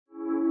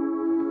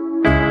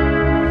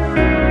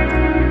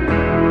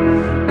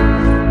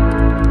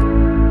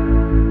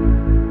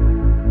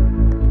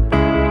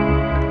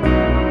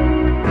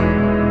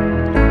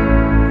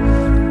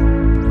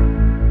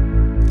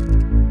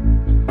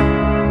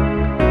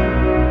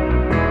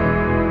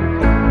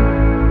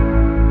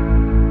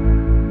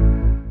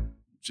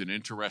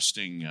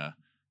interesting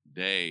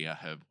day. I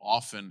have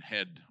often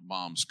had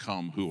moms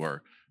come who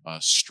are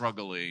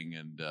struggling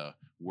and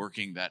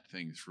working that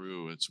thing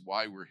through. It's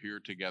why we're here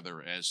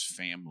together as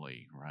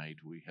family, right?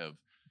 We have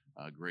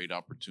great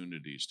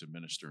opportunities to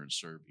minister and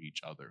serve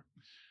each other.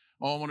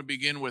 Well, I want to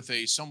begin with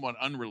a somewhat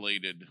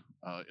unrelated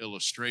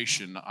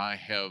illustration. I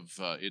have,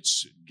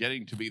 it's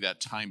getting to be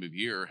that time of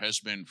year, has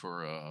been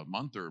for a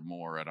month or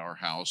more at our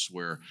house,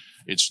 where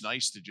it's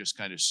nice to just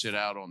kind of sit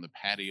out on the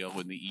patio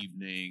in the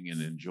evening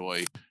and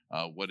enjoy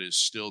what is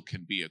still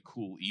can be a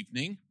cool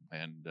evening.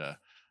 And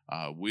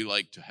we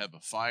like to have a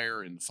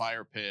fire in the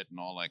fire pit and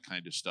all that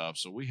kind of stuff.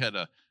 So we had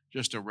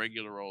just a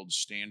regular old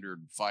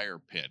standard fire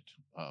pit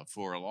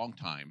for a long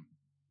time,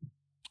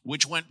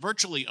 which went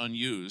virtually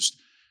unused,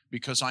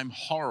 because I'm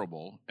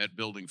horrible at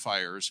building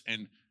fires,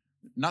 and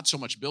not so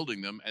much building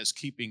them as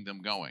keeping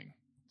them going.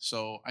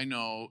 So I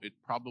know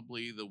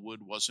the wood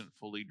wasn't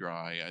fully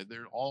dry.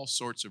 There are all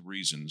sorts of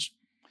reasons,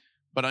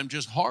 but I'm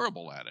just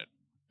horrible at it.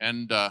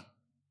 And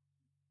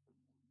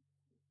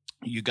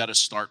you got to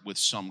start with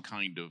some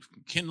kind of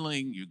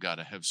kindling. You got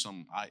to have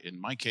in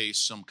my case,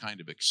 some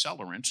kind of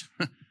accelerant,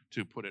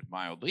 to put it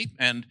mildly.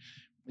 And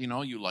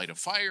you light a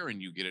fire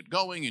and you get it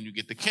going and you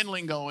get the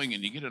kindling going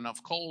and you get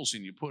enough coals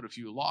and you put a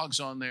few logs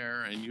on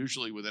there. And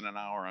usually within an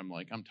hour, I'm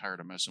like, I'm tired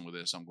of messing with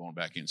this. I'm going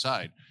back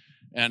inside.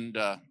 And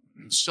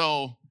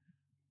so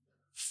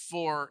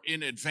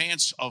in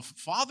advance of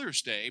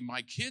Father's Day,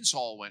 my kids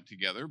all went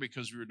together,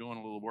 because we were doing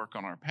a little work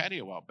on our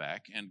patio out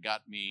back, and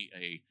got me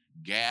a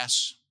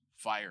gas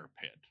fire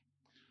pit.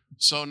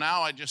 So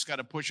now I just got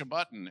to push a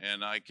button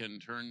and I can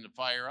turn the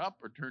fire up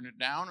or turn it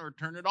down or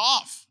turn it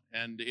off.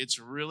 And it's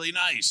really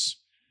nice.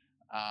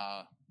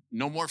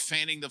 No more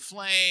fanning the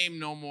flame,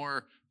 no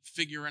more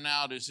figuring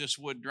out, is this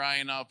wood dry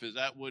enough? Is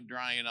that wood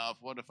dry enough?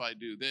 What if I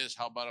do this?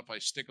 How about if I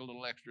stick a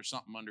little extra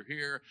something under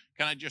here?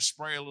 Can I just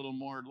spray a little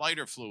more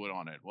lighter fluid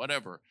on it?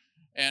 Whatever.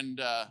 And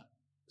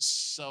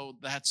so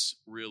that's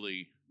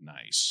really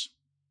nice.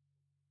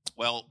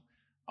 Well,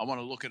 I want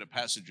to look at a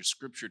passage of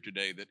scripture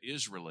today that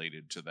is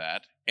related to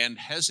that and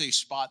has a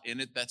spot in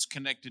it that's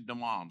connected to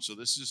moms. So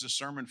this is a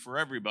sermon for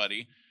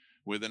everybody,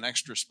 with an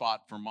extra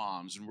spot for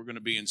moms. And we're going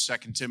to be in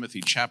 2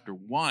 Timothy chapter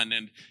 1.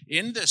 And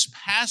in this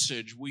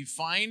passage, we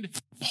find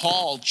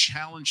Paul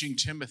challenging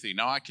Timothy.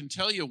 Now, I can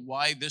tell you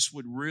why this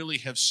would really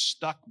have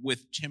stuck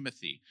with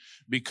Timothy,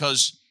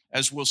 because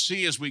as we'll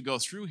see as we go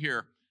through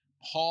here,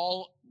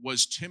 Paul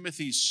was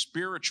Timothy's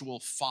spiritual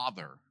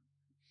father.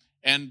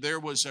 And there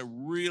was a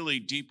really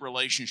deep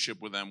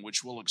relationship with them,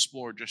 which we'll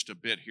explore just a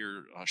bit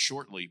here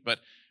shortly. But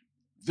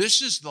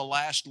this is the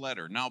last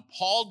letter. Now,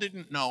 Paul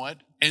didn't know it,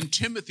 and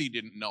Timothy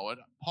didn't know it.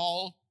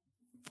 Paul,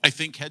 I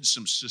think, had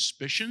some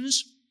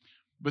suspicions,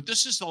 but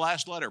this is the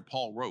last letter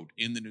Paul wrote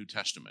in the New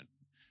Testament.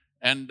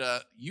 And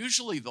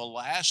usually the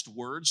last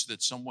words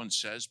that someone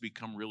says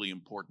become really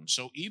important.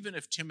 So even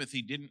if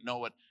Timothy didn't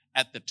know it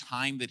at the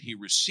time that he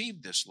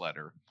received this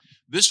letter,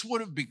 this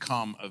would have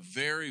become a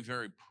very,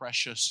 very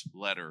precious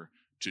letter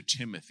to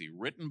Timothy,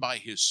 written by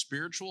his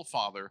spiritual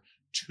father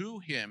to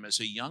him as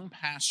a young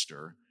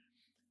pastor,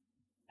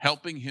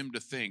 helping him to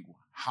think,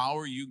 how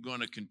are you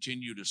going to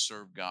continue to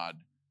serve God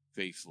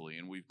faithfully?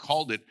 And we've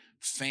called it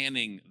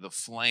fanning the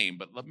flame.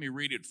 But let me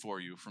read it for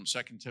you from 2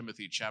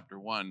 Timothy chapter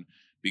 1,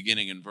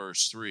 beginning in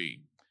verse 3.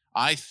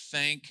 I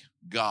thank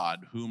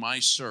God, whom I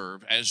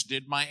serve, as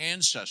did my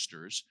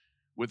ancestors,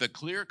 with a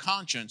clear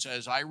conscience,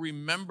 as I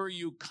remember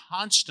you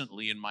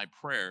constantly in my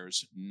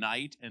prayers,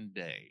 night and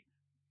day.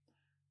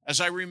 As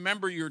I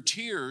remember your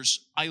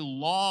tears, I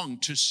long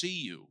to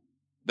see you,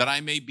 that I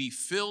may be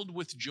filled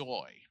with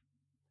joy.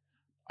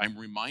 I'm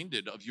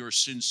reminded of your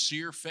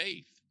sincere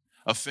faith,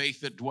 a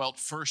faith that dwelt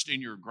first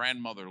in your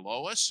grandmother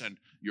Lois and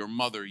your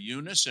mother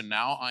Eunice, and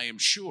now I am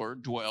sure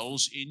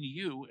dwells in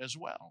you as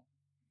well.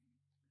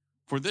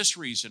 For this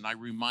reason, I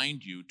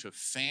remind you to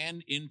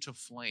fan into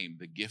flame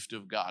the gift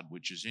of God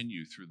which is in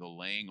you through the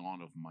laying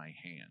on of my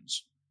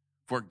hands.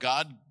 For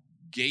God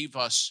gave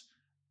us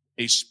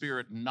a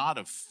spirit not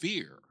of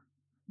fear,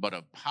 but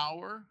of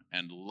power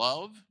and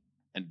love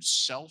and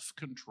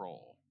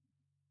self-control.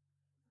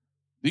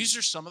 These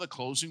are some of the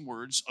closing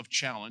words of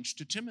challenge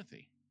to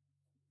Timothy.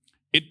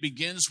 It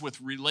begins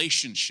with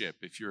relationship.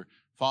 If you're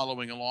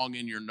following along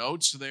in your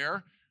notes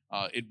there,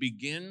 it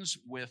begins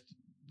with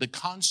the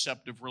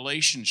concept of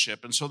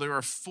relationship. And so there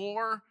are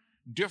 4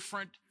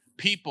 different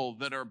people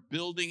that are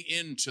building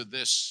into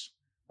this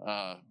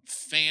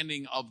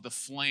fanning of the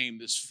flame,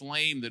 this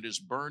flame that is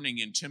burning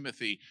in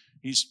Timothy.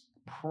 He's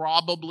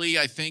probably,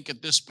 I think,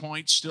 at this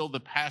point, still the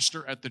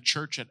pastor at the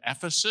church at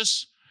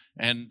Ephesus,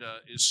 and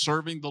is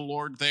serving the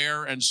Lord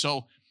there. And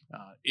so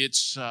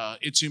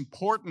it's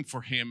important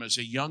for him as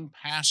a young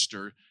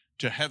pastor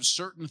to have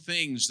certain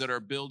things that are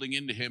building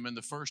into him. And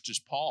the first is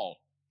Paul.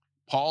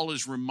 Paul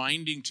is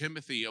reminding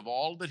Timothy of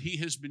all that he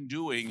has been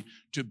doing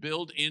to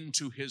build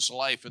into his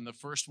life. And the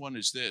first one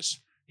is this: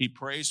 he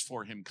prays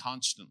for him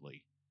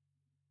constantly.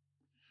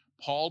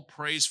 Paul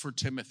prays for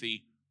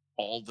Timothy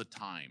all the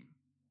time.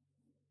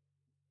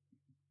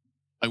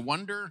 I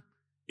wonder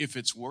if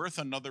it's worth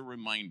another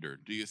reminder.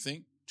 Do you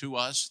think to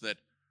us that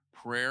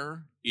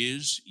prayer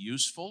is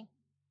useful?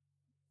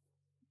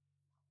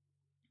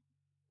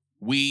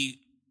 We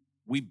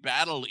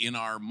battle in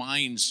our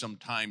minds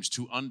sometimes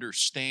to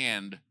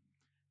understand,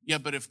 yeah,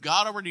 but if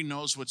God already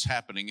knows what's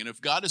happening, and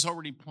if God has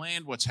already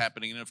planned what's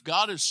happening, and if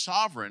God is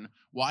sovereign,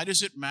 why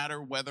does it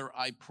matter whether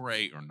I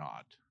pray or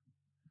not?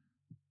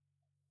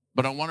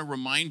 But I want to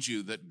remind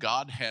you that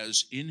God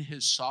has, in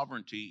his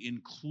sovereignty,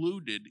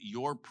 included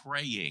your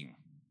praying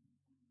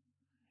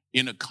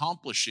in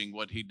accomplishing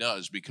what he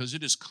does, because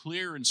it is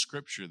clear in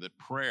Scripture that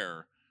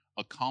prayer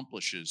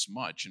accomplishes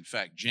much. In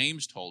fact,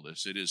 James told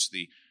us it is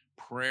the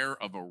prayer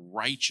of a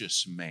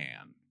righteous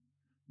man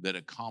that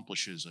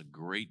accomplishes a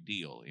great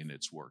deal in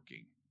its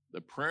working.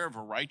 The prayer of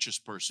a righteous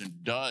person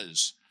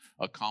does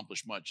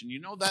accomplish much. And you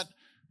know that,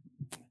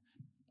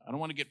 I don't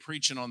want to get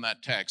preaching on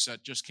that text,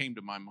 that just came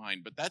to my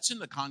mind, but that's in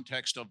the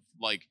context of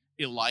like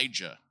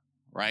Elijah,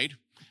 right?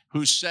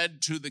 Who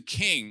said to the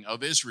king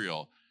of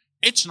Israel,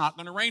 it's not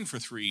going to rain for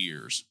 3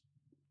 years.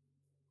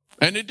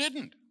 And it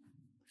didn't.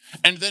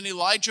 And then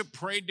Elijah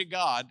prayed to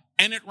God,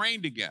 and it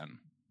rained again.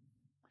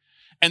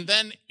 And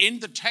then in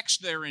the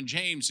text there in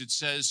James, it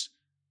says,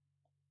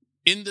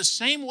 in the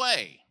same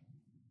way,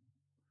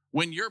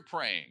 when you're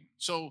praying,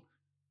 so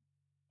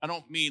I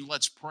don't mean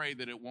let's pray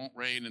that it won't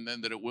rain and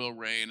then that it will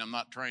rain. I'm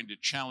not trying to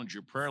challenge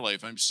your prayer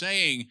life. I'm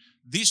saying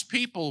these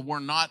people were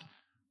not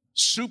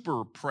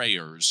super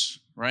prayers,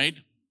 right?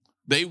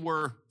 They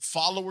were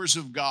followers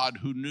of God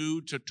who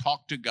knew to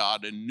talk to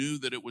God and knew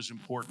that it was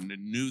important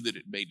and knew that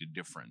it made a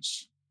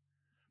difference.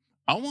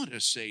 I want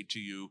to say to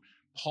you,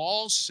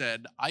 Paul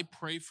said, I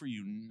pray for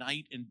you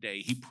night and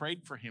day. He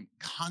prayed for him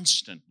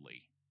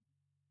constantly.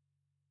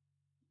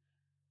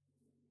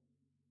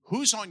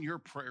 Who's on your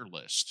prayer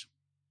list?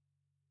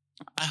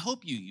 I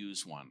hope you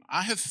use one.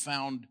 I have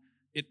found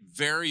it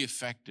very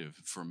effective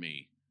for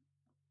me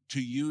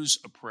to use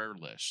a prayer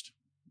list.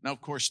 Now,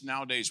 of course,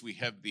 nowadays we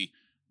have the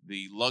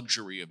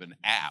luxury of an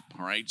app,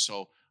 right?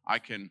 So I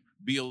can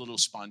be a little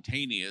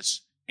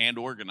spontaneous and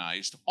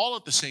organized all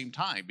at the same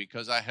time,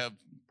 because I have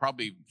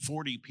probably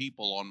 40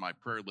 people on my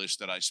prayer list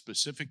that I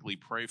specifically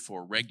pray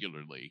for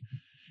regularly.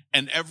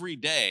 And every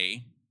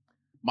day,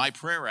 my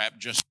prayer app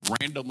just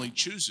randomly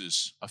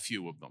chooses a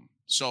few of them.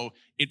 So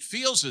it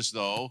feels as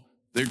though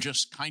they're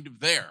just kind of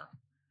there.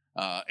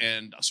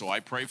 And so I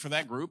pray for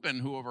that group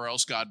and whoever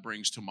else God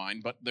brings to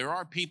mind. But there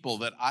are people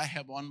that I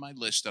have on my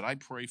list that I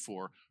pray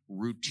for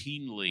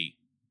routinely.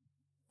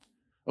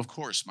 Of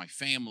course, my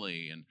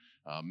family and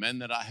men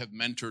that I have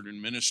mentored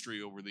in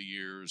ministry over the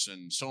years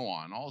and so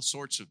on, all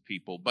sorts of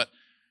people. But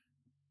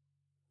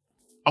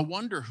I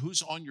wonder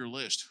who's on your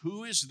list.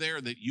 Who is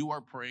there that you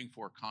are praying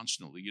for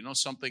constantly? You know,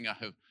 something I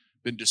have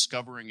been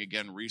discovering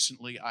again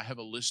recently, I have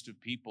a list of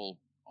people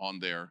on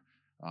there.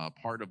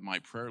 Part of my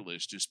prayer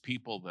list is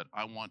people that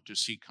I want to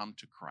see come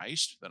to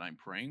Christ, that I'm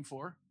praying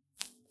for.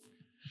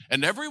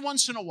 And every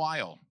once in a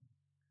while,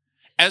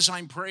 as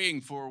I'm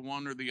praying for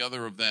one or the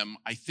other of them,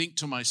 I think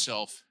to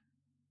myself,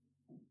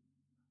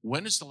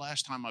 when is the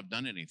last time I've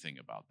done anything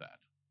about that?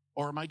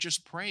 Or am I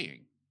just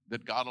praying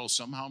that God will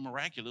somehow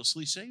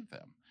miraculously save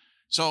them?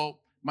 So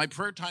my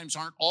prayer times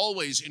aren't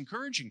always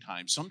encouraging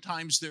times.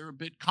 Sometimes they're a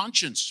bit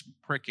conscience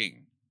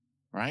pricking,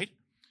 right?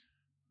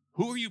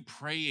 Who are you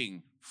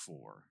praying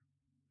for?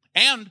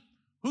 And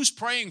who's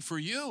praying for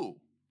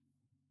you?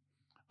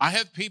 I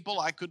have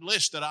people I could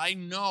list that I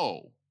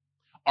know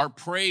are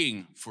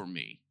praying for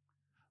me.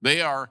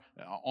 They are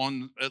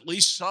on at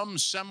least some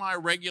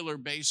semi-regular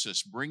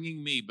basis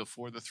bringing me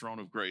before the throne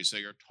of grace.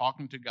 They are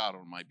talking to God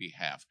on my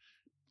behalf.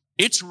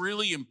 It's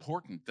really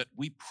important that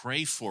we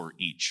pray for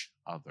each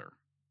other,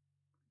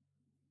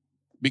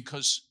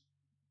 because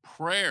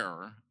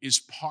prayer is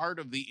part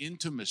of the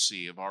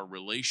intimacy of our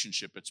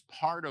relationship. It's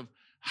part of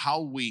how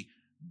we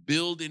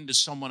build into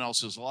someone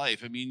else's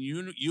life. I mean,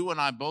 you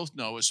and I both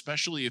know,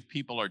 especially if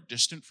people are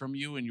distant from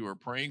you and you are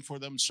praying for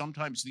them,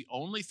 sometimes the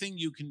only thing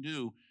you can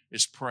do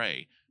is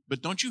pray.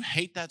 But don't you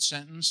hate that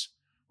sentence?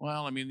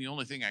 Well, I mean, the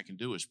only thing I can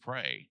do is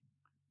pray.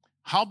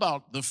 How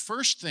about the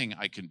first thing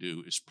I can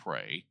do is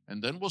pray,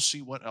 and then we'll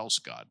see what else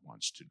God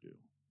wants to do.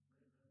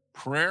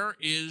 Prayer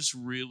is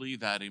really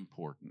that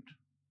important.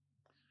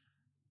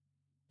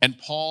 And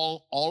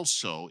Paul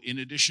also, in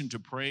addition to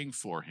praying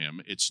for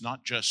him, it's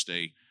not just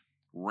a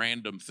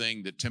random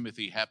thing that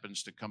Timothy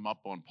happens to come up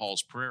on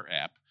Paul's prayer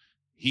app.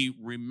 He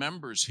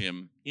remembers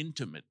him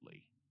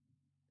intimately.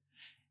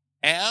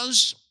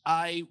 As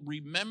I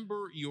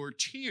remember your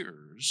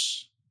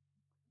tears,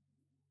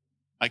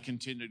 I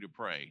continue to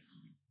pray.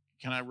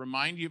 Can I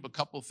remind you of a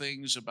couple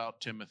things about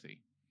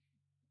Timothy?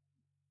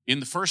 In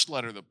the first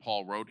letter that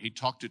Paul wrote, he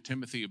talked to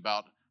Timothy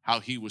about how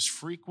he was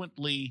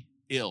frequently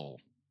ill.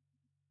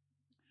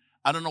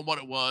 I don't know what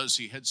it was.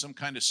 He had some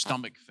kind of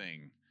stomach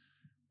thing.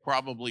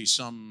 Probably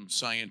some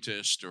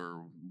scientist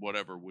or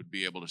whatever would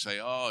be able to say,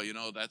 oh, you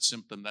know, that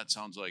symptom, that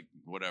sounds like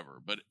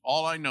whatever. But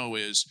all I know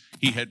is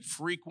he had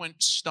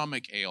frequent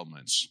stomach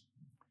ailments.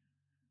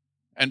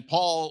 And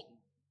Paul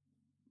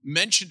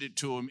mentioned it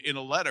to him in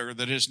a letter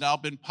that has now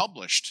been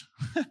published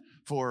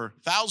for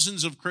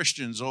thousands of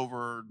Christians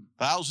over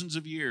thousands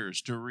of years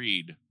to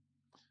read.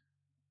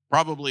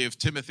 Probably if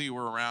Timothy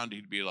were around,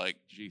 he'd be like,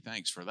 gee,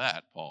 thanks for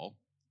that, Paul.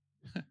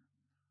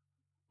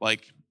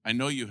 Like, I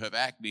know you have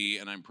acne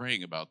and I'm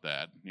praying about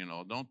that.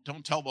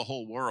 Don't tell the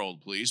whole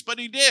world, please. But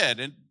he did.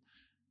 And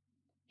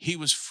he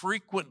was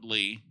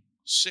frequently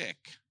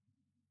sick.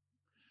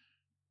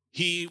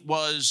 He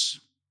was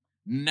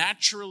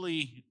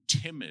naturally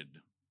timid.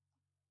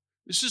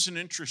 This is an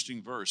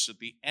interesting verse. At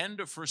the end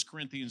of 1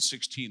 Corinthians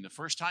 16, the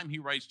first time he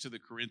writes to the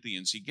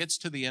Corinthians, he gets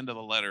to the end of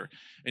the letter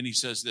and he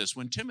says this,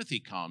 when Timothy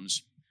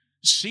comes,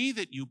 see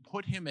that you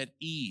put him at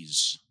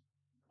ease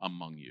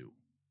among you,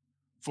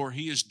 for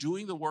he is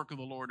doing the work of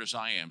the Lord as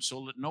I am, so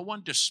let no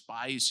one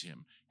despise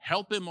him.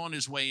 Help him on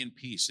his way in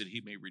peace that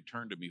he may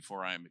return to me,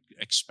 for I am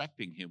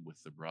expecting him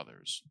with the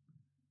brothers.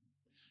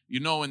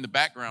 You know in the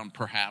background,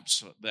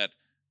 perhaps, that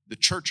the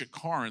church at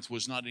Corinth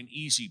was not an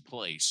easy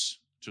place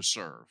to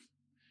serve.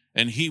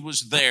 And he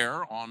was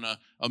there on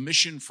a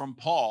mission from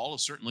Paul,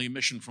 certainly a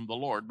mission from the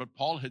Lord, but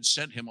Paul had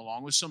sent him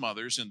along with some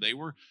others, and they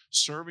were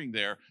serving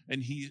there.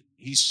 And he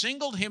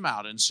singled him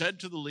out and said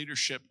to the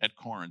leadership at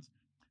Corinth,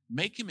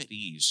 make him at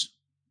ease.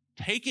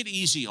 Take it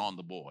easy on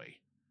the boy.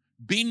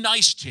 Be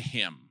nice to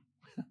him.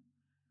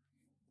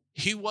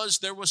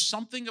 There was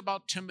something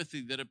about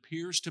Timothy that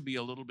appears to be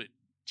a little bit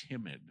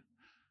timid.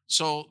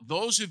 So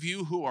those of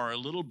you who are a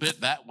little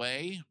bit that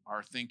way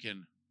are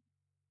thinking,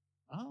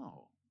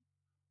 oh,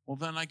 well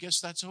then I guess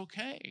that's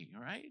okay,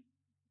 right?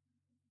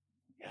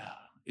 Yeah,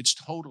 it's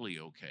totally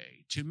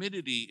okay.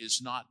 Timidity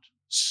is not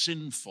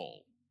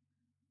sinful.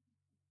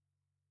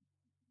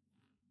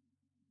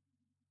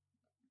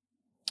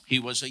 He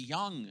was a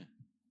young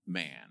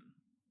man.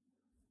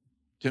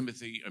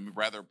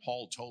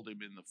 Paul told him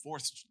in the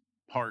fourth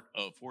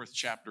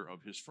chapter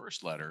of his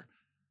first letter,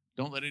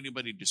 don't let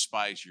anybody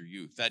despise your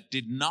youth. That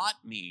did not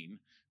mean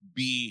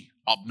be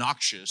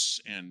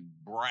obnoxious and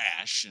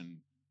brash and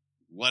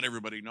let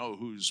everybody know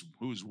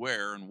who's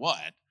where and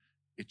what.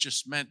 It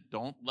just meant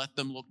don't let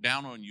them look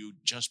down on you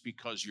just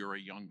because you're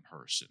a young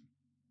person.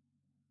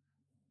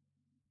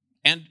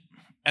 And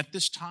at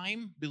this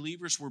time,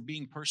 believers were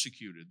being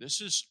persecuted. This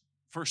is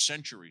first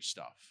century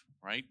stuff,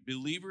 right?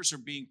 Believers are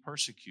being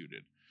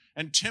persecuted.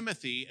 And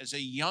Timothy, as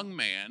a young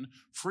man,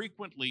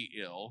 frequently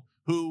ill,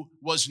 who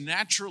was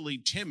naturally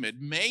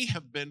timid, may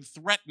have been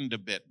threatened a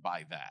bit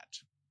by that.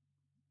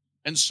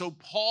 And so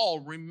Paul,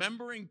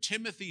 remembering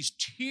Timothy's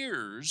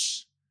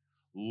tears,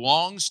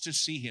 longs to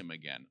see him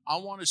again. I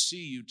want to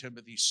see you,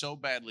 Timothy, so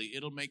badly.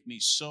 It'll make me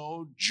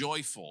so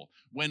joyful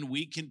when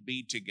we can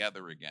be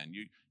together again.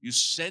 You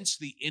sense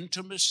the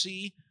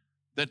intimacy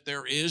that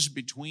there is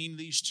between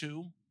these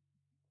two?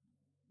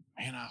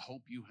 And I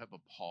hope you have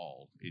a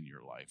Paul in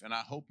your life, and I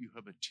hope you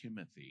have a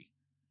Timothy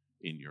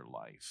in your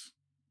life.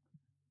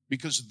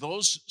 Because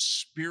those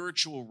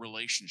spiritual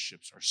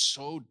relationships are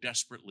so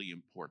desperately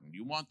important.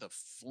 You want the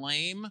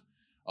flame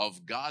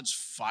of God's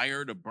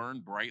fire to burn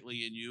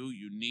brightly in you.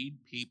 You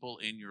need people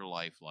in your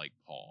life like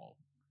Paul,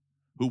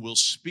 who will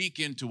speak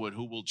into it,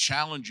 who will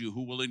challenge you,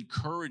 who will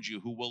encourage you,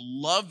 who will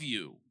love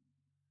you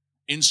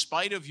in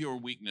spite of your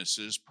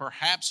weaknesses,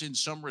 perhaps in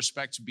some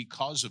respects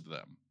because of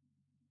them.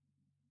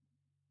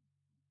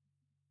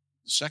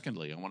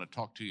 Secondly, I want to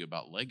talk to you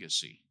about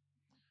legacy.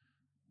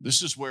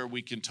 This is where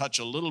we can touch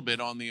a little bit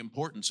on the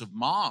importance of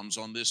moms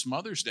on this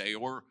Mother's Day,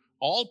 or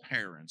all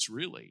parents,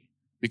 really,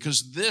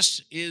 because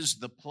this is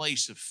the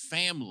place of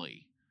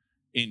family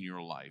in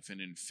your life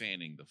and in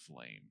fanning the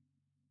flame.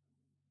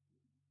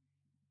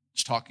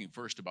 It's talking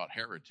first about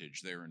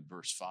heritage there in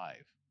verse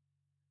 5.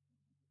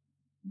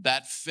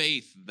 That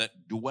faith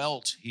that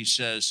dwelt, he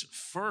says,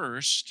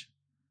 first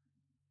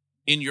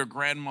in your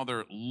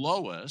grandmother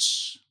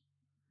Lois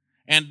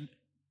and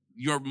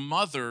your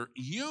mother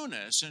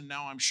Eunice, and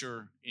now I'm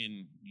sure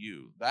in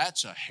you.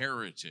 That's a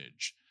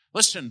heritage.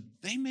 Listen,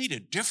 they made a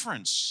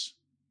difference.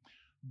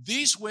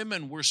 These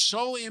women were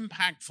so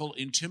impactful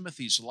in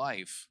Timothy's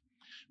life,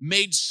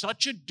 made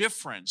such a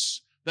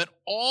difference that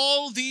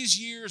all these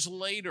years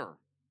later,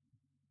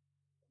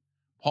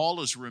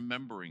 Paul is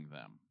remembering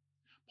them.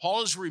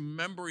 Paul is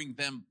remembering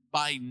them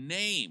by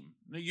name.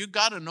 Now, you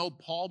got to know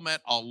Paul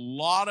met a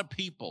lot of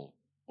people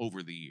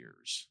over the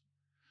years.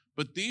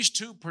 But these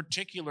two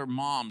particular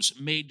moms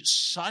made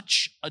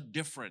such a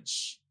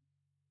difference.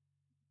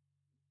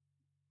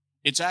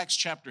 It's Acts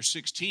chapter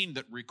 16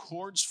 that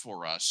records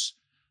for us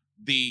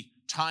the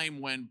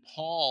time when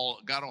Paul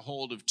got a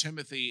hold of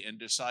Timothy and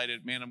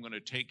decided, man, I'm going to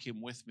take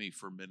him with me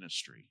for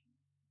ministry.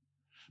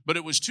 But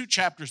it was 2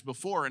 chapters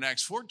before in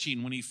Acts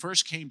 14 when he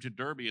first came to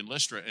Derbe and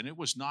Lystra, and it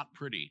was not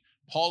pretty.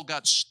 Paul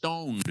got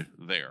stoned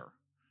there.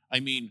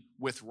 I mean,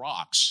 with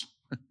rocks.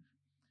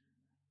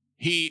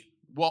 He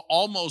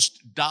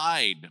almost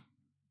died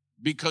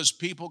because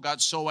people got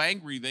so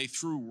angry they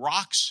threw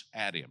rocks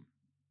at him.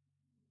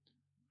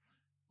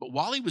 But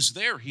while he was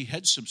there, he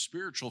had some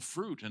spiritual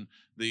fruit, and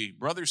the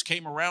brothers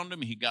came around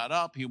him. He got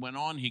up, he went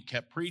on, he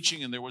kept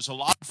preaching, and there was a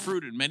lot of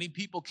fruit, and many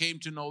people came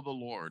to know the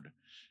Lord.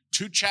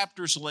 2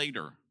 chapters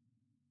later,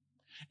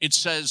 it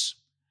says,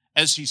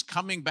 as he's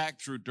coming back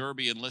through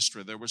Derbe and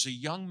Lystra, there was a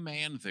young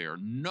man there,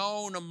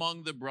 known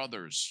among the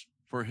brothers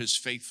for his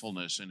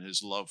faithfulness and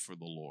his love for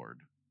the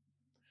Lord.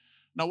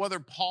 Now, whether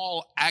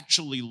Paul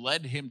actually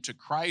led him to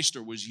Christ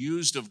or was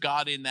used of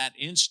God in that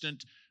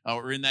instant,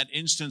 or in that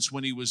instance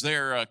when he was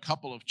there a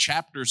couple of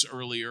chapters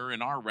earlier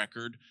in our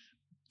record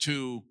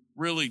to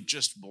really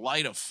just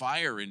light a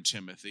fire in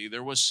Timothy,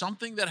 there was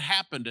something that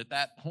happened at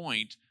that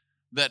point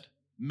that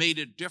made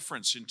a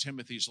difference in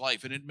Timothy's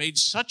life. And it made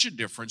such a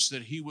difference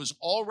that he was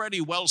already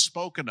well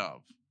spoken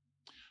of,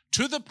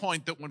 to the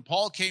point that when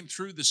Paul came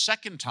through the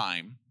second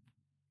time,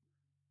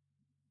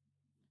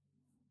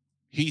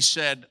 he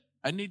said,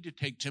 I need to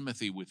take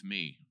Timothy with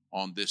me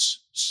on this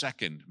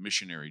second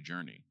missionary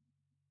journey.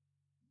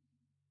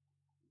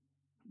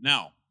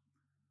 Now,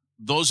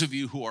 those of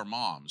you who are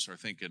moms are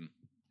thinking,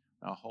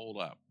 now hold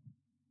up.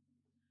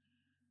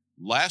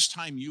 Last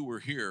time you were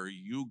here,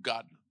 you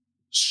got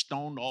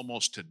stoned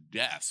almost to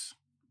death,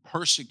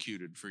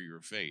 persecuted for your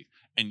faith,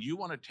 and you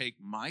want to take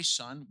my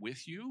son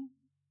with you?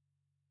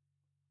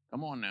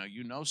 Come on now,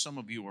 you know some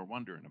of you are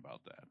wondering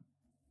about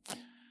that.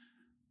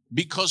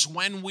 Because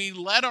when we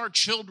let our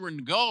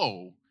children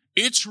go,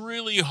 it's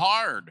really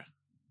hard.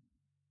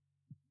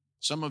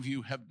 Some of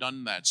you have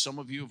done that. Some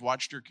of you have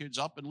watched your kids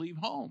up and leave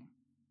home,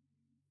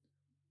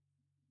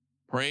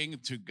 praying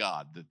to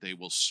God that they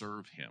will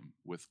serve him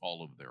with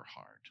all of their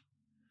heart.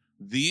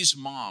 These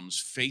moms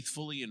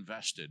faithfully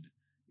invested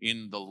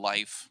in the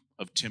life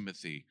of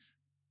Timothy,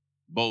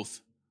 both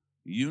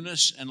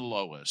Eunice and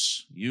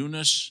Lois.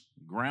 Eunice,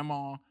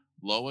 grandma,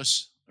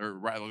 Lois, or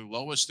rather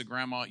Lois the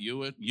grandma,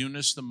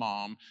 Eunice the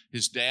mom.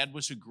 His dad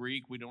was a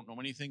Greek. We don't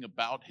know anything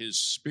about his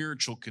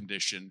spiritual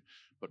condition,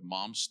 but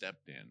mom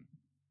stepped in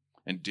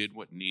and did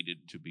what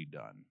needed to be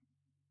done.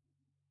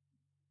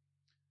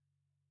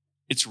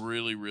 It's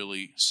really,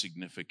 really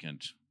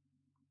significant.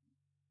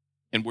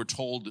 And we're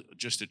told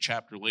just a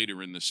chapter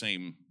later in the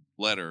same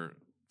letter,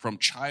 from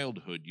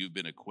childhood you've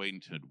been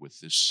acquainted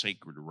with this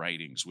sacred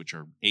writings, which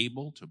are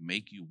able to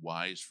make you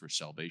wise for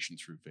salvation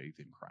through faith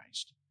in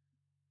Christ.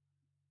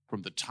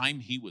 From the time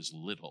he was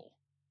little,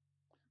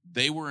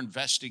 they were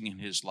investing in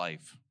his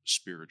life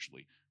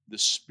spiritually. The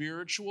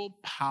spiritual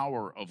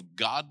power of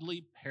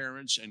godly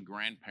parents and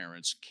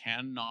grandparents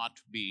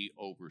cannot be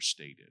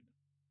overstated.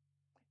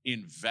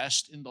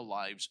 Invest in the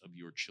lives of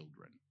your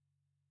children.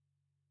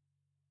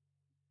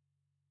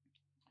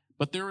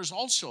 But there is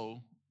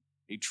also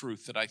a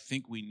truth that I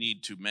think we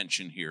need to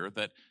mention here,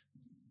 that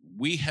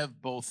we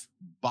have both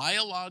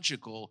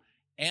biological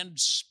and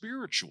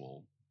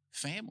spiritual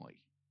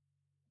family.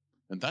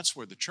 And that's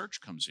where the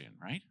church comes in,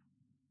 right?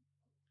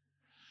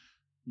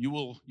 You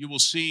will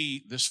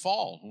see this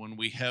fall when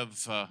we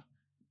have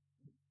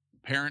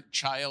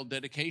parent-child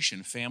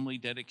dedication, family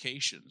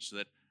dedications,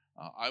 that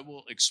I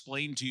will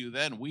explain to you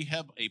then. We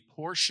have a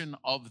portion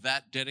of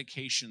that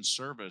dedication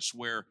service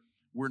where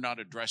we're not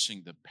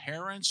addressing the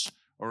parents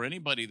or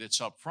anybody that's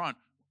up front.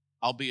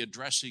 I'll be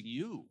addressing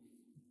you.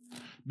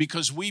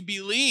 Because we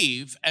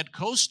believe at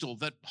Coastal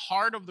that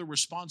part of the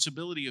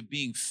responsibility of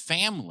being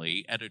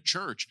family at a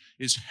church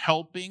is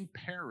helping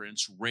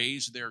parents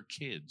raise their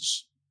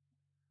kids.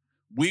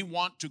 We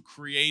want to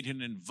create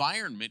an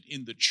environment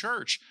in the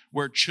church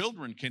where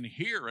children can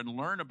hear and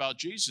learn about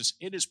Jesus.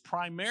 It is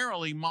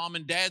primarily mom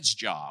and dad's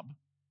job,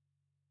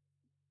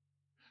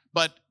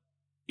 but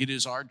it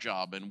is our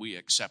job and we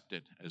accept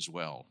it as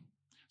well.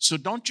 So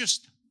don't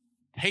just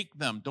take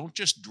them, don't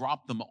just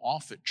drop them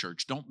off at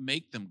church. Don't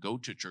make them go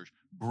to church.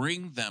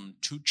 Bring them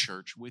to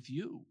church with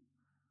you.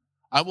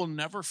 I will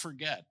never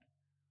forget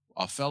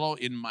a fellow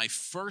in my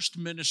first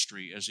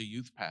ministry as a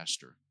youth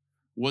pastor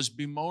was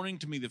bemoaning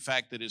to me the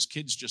fact that his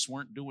kids just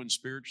weren't doing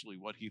spiritually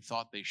what he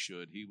thought they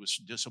should. He was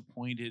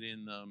disappointed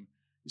in them.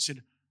 He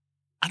said,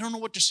 I don't know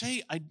what to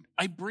say.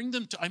 I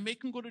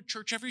make them go to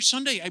church every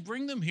Sunday. I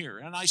bring them here.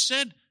 And I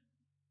said,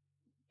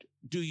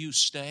 do you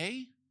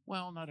stay?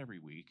 Well, not every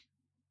week.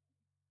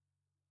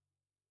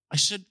 I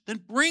said, then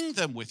bring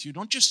them with you.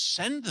 Don't just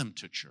send them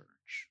to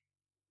church.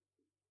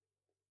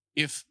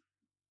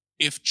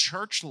 If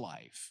church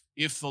life,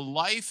 if the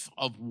life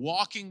of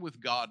walking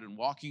with God and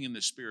walking in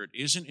the Spirit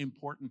isn't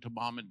important to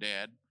mom and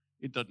dad,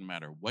 it doesn't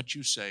matter what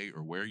you say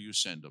or where you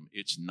send them.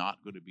 It's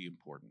not going to be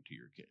important to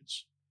your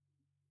kids.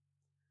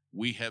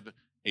 We have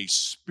a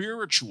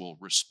spiritual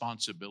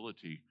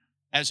responsibility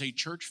as a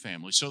church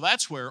family. So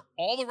that's where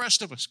all the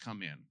rest of us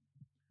come in,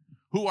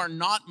 who are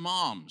not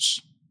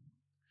moms.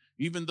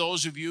 Even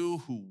those of you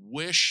who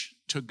wish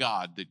to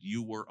God that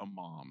you were a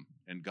mom,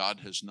 and God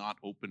has not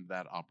opened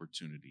that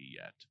opportunity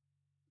yet.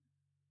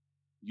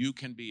 You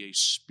can be a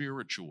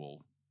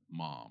spiritual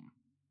mom.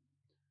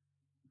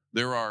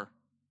 There are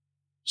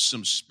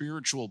some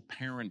spiritual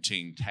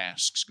parenting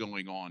tasks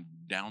going on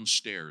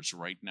downstairs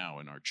right now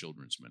in our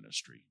children's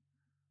ministry.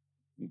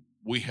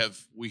 We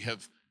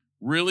have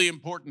really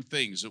important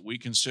things that we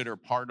consider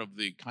part of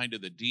the kind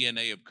of the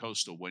DNA of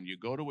Coastal. When you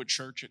go to a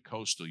church at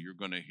Coastal, you're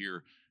going to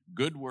hear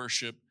good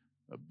worship,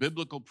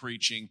 biblical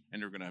preaching,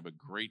 and you're going to have a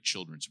great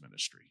children's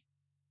ministry.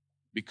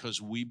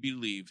 Because we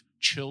believe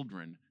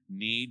children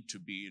need to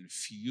be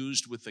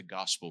infused with the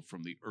gospel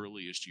from the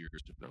earliest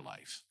years of their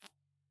life.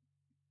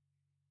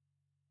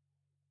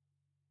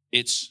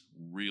 It's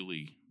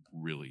really,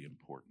 really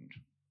important.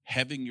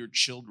 Having your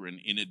children,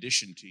 in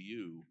addition to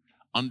you,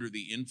 under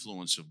the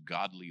influence of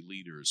godly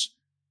leaders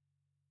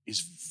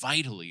is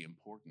vitally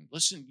important.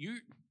 Listen,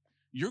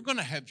 you're going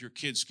to have your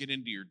kids get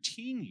into your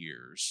teen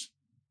years,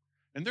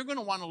 and they're going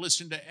to want to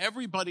listen to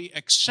everybody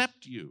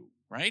except you,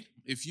 right?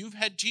 If you've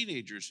had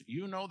teenagers,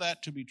 you know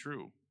that to be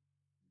true.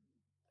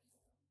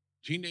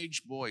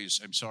 Teenage boys,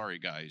 I'm sorry,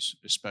 guys,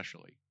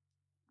 especially.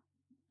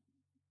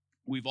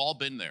 We've all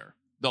been there.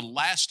 The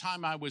last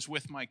time I was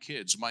with my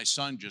kids, my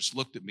son just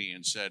looked at me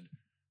and said,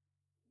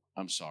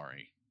 "I'm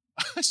sorry."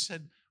 I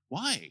said,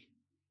 "Why?"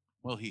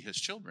 "Well, he has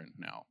children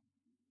now."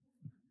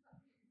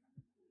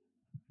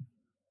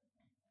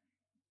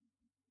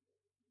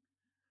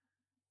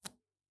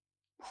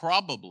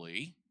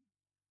 Probably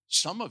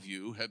some of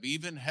you have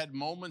even had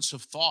moments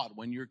of thought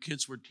when your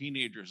kids were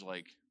teenagers,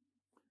 like,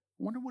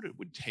 I wonder what it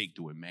would take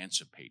to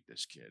emancipate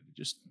this kid.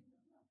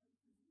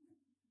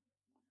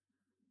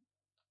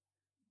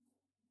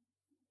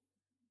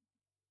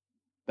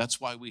 That's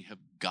why we have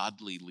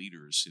godly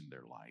leaders in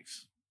their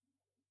life.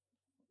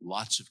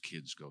 Lots of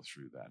kids go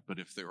through that. But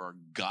if there are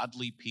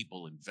godly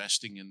people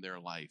investing in their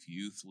life,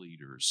 youth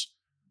leaders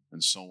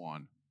and so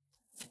on,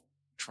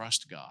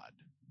 trust God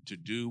to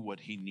do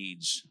what he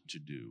needs to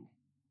do.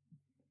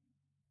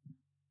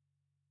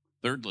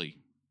 Thirdly,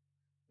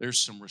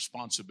 there's some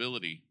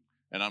responsibility.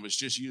 And I was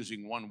just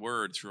using one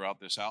word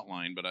throughout this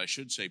outline, but I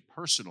should say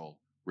personal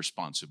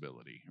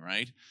responsibility,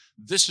 right?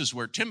 This is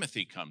where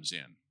Timothy comes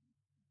in.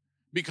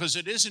 Because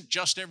it isn't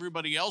just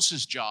everybody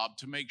else's job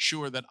to make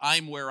sure that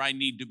I'm where I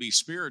need to be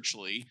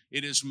spiritually.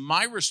 It is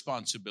my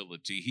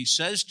responsibility. He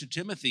says to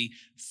Timothy,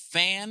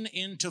 fan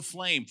into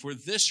flame. For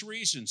this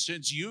reason,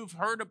 since you've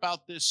heard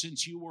about this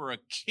since you were a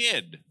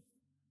kid,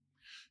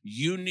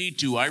 you need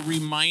to, I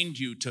remind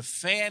you, to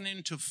fan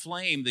into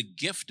flame the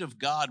gift of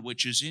God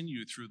which is in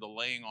you through the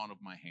laying on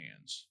of my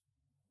hands.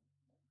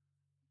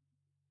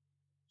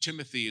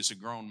 Timothy is a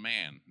grown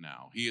man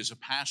now. He is a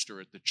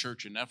pastor at the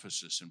church in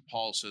Ephesus, and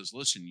Paul says,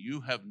 listen,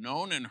 you have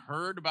known and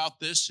heard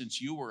about this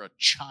since you were a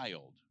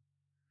child.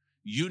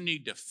 You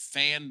need to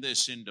fan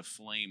this into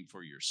flame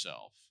for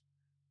yourself.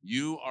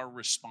 You are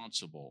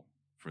responsible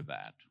for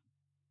that.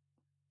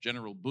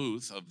 General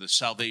Booth of the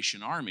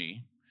Salvation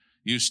Army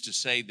used to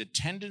say, the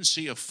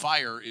tendency of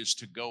fire is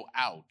to go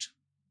out.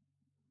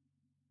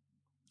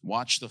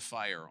 Watch the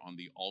fire on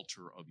the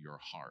altar of your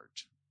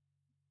heart.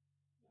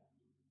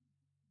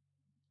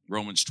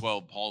 Romans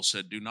 12, Paul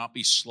said, do not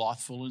be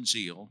slothful in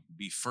zeal,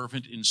 be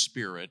fervent in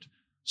spirit,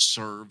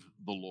 serve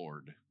the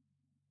Lord.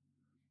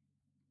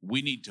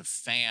 We need to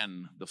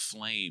fan the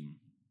flame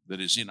that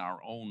is in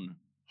our own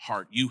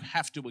heart. You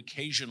have to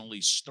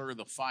occasionally stir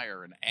the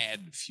fire and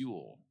add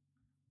fuel.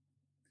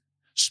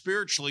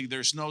 Spiritually,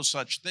 there's no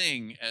such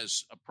thing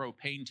as a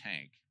propane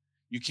tank.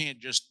 You can't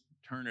just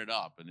turn it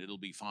up and it'll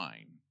be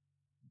fine.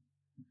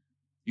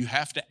 You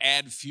have to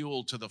add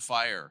fuel to the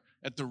fire.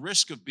 At the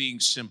risk of being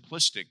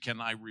simplistic,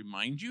 can I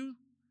remind you?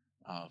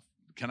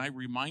 Can I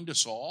remind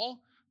us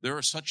all? There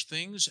are such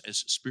things as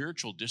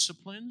spiritual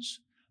disciplines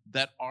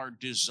that are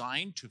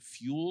designed to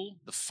fuel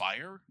the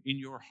fire in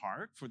your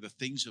heart for the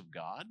things of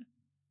God.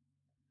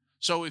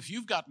 So if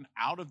you've gotten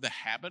out of the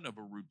habit of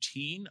a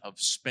routine of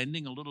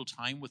spending a little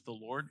time with the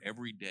Lord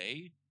every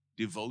day,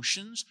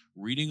 devotions,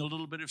 reading a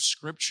little bit of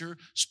scripture,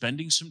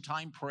 spending some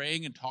time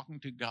praying and talking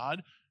to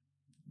God,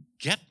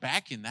 get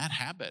back in that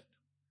habit.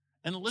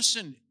 And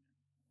listen,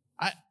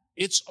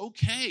 it's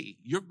okay.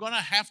 You're going to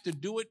have to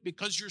do it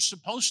because you're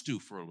supposed to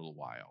for a little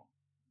while.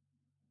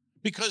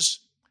 Because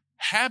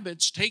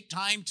habits take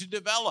time to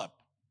develop.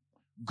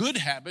 Good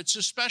habits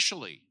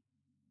especially.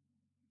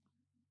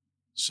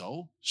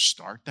 So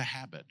start the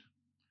habit.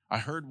 I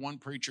heard one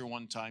preacher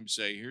one time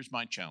say, here's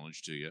my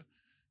challenge to you.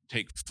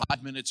 Take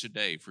 5 minutes a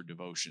day for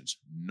devotions.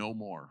 No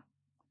more.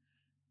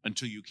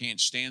 Until you can't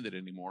stand it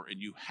anymore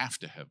and you have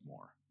to have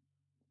more.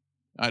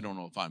 I don't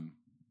know if I'm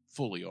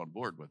fully on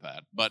board with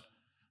that, but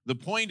the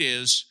point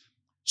is,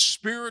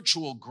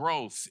 spiritual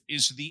growth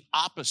is the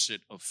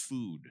opposite of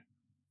food.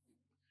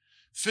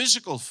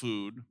 Physical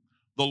food,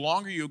 the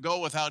longer you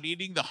go without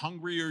eating, the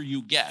hungrier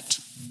you get.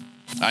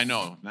 I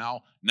know,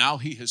 now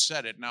he has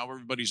said it, now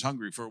everybody's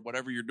hungry for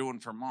whatever you're doing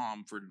for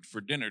mom for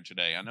dinner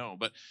today, I know,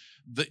 but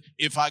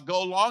if I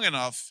go long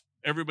enough,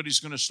 everybody's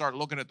going to start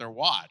looking at their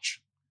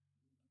watch.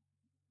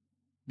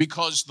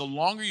 Because the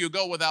longer you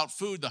go without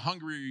food, the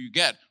hungrier you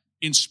get.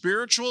 In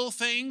spiritual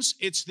things,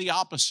 it's the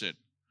opposite.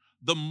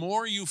 The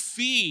more you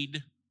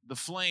feed the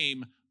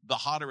flame, the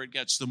hotter it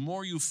gets. The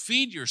more you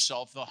feed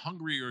yourself, the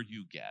hungrier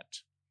you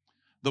get.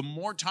 The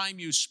more time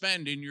you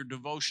spend in your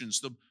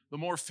devotions, the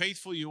more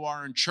faithful you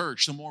are in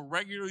church, the more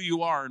regular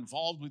you are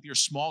involved with your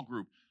small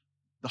group,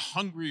 the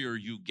hungrier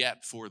you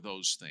get for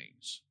those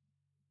things.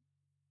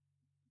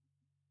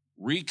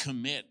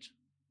 Recommit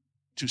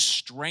to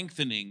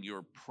strengthening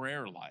your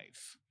prayer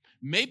life.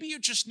 Maybe you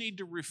just need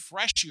to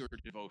refresh your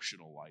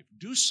devotional life.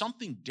 Do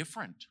something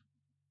different.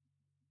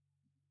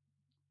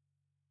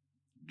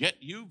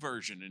 Get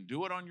YouVersion and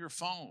do it on your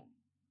phone.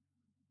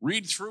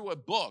 Read through a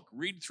book,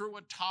 read through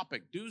a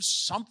topic, do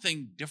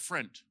something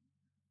different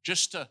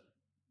just to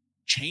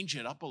change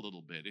it up a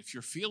little bit. If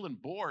you're feeling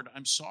bored,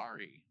 I'm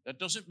sorry. That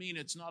doesn't mean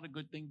it's not a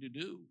good thing to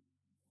do.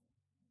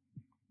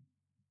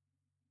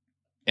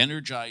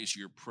 Energize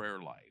your prayer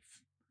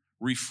life.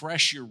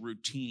 Refresh your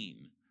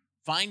routine.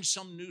 Find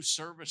some new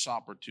service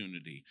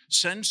opportunity.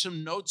 Send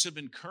some notes of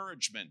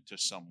encouragement to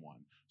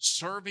someone.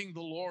 Serving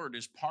the Lord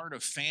is part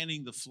of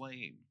fanning the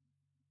flame.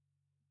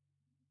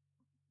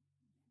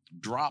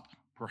 Drop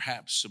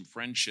perhaps some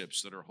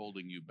friendships that are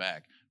holding you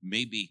back.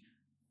 Maybe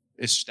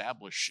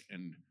establish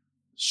and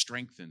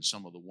strengthen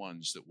some of the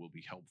ones that will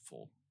be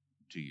helpful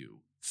to you.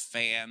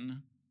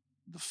 Fan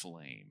the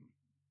flame.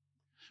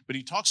 But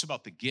he talks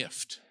about the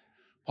gift.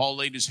 Paul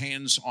laid his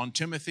hands on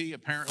Timothy,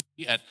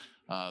 apparently, at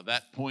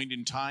that point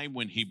in time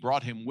when he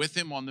brought him with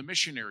him on the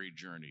missionary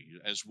journey,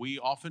 as we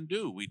often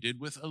do. We did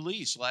with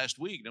Elise last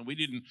week, and we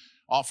didn't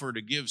offer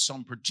to give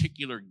some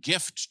particular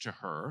gift to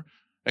her,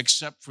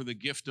 except for the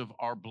gift of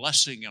our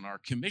blessing and our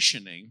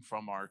commissioning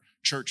from our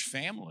church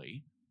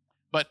family.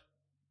 But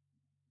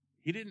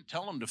he didn't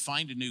tell him to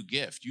find a new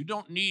gift. You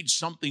don't need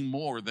something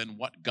more than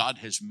what God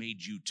has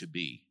made you to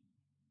be.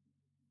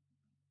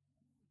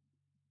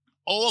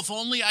 Oh, if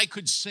only I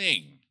could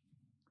sing,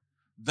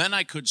 then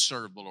I could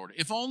serve the Lord.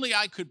 If only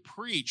I could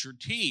preach or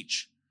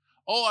teach.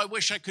 Oh, I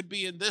wish I could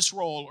be in this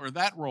role or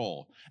that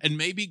role. And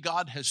maybe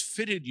God has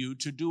fitted you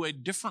to do a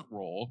different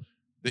role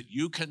that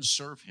you can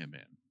serve him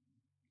in.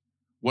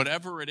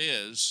 Whatever it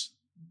is,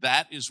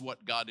 that is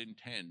what God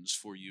intends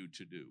for you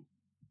to do.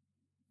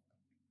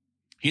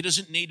 He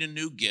doesn't need a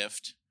new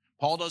gift.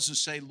 Paul doesn't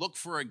say, look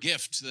for a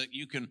gift that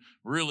you can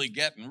really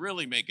get and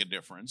really make a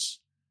difference.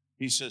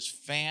 He says,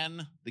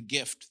 fan the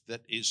gift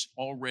that is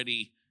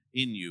already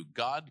in you.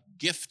 God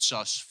gifts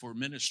us for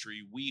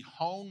ministry. We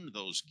hone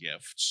those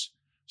gifts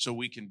so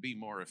we can be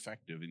more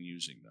effective in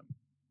using them.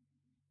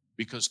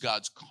 Because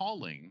God's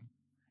calling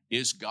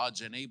is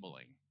God's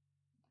enabling.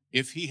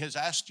 If he has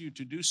asked you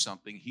to do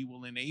something, he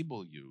will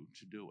enable you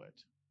to do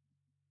it.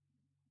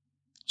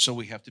 So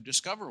we have to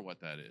discover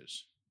what that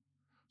is.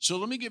 So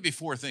let me give you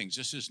 4 things.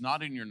 This is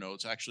not in your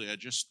notes. Actually, I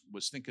just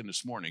was thinking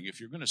this morning, if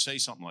you're going to say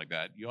something like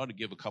that, you ought to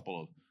give a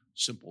couple of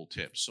simple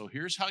tips. So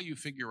here's how you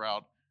figure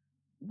out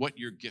what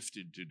you're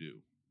gifted to do.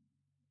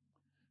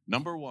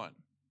 Number 1,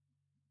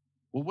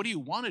 well, what do you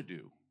want to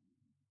do?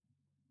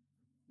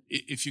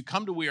 If you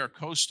come to We Are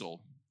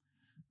Coastal,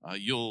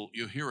 you'll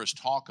hear us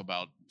talk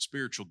about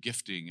spiritual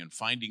gifting and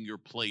finding your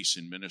place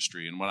in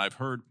ministry. And when I've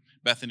heard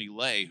Bethany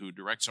Lay, who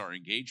directs our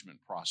engagement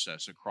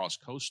process across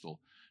Coastal,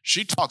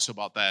 she talks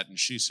about that, and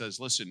she says,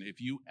 listen, if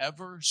you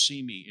ever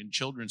see me in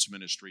children's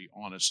ministry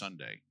on a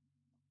Sunday,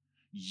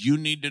 you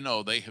need to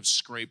know they have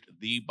scraped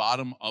the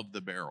bottom of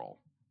the barrel,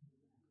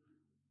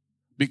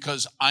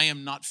 because I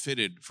am not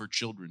fitted for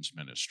children's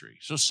ministry.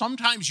 So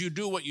sometimes you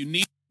do what you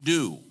need to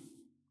do,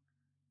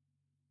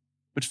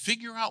 but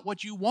figure out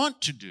what you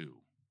want to do.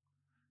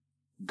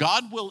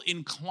 God will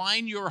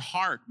incline your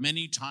heart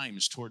many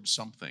times towards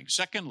something.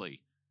 Secondly,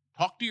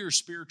 talk to your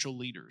spiritual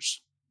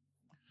leaders.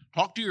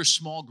 Talk to your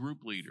small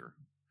group leader.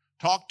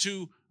 Talk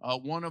to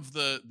one of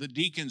the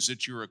deacons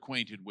that you're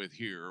acquainted with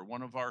here, or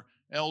one of our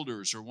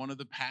elders, or one of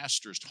the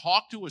pastors.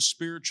 Talk to a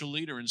spiritual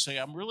leader and say,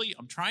 I'm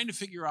trying to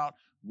figure out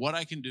what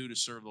I can do to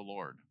serve the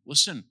Lord.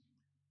 Listen,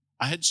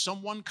 I had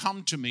someone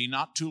come to me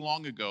not too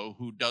long ago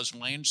who does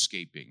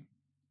landscaping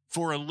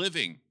for a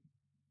living.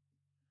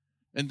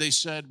 And they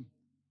said,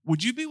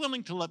 would you be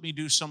willing to let me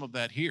do some of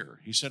that here?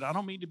 He said, I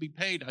don't mean to be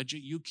paid.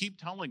 You keep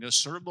telling us,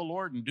 serve the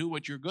Lord and do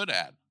what you're good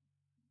at.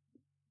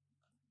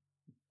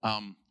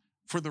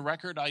 For the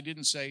record, I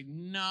didn't say,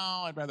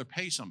 no, I'd rather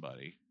pay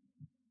somebody.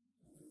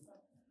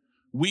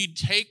 We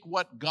take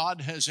what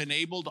God has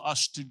enabled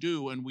us to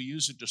do and we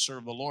use it to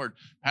serve the Lord.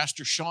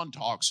 Pastor Sean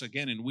talks,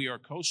 again, in We Are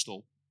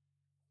Coastal,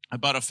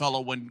 about a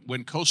fellow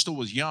when Coastal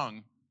was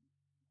young.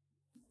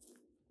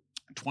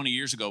 20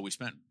 years ago, we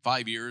spent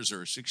 5 years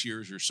or 6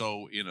 years or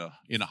so in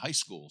a high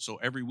school. So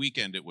every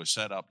weekend it was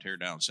set up, tear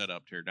down, set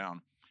up, tear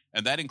down.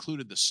 And that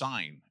included the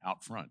sign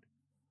out front,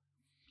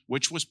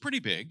 which was pretty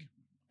big.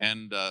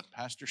 And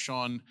Pastor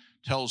Sean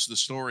tells the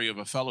story of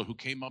a fellow who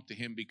came up to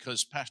him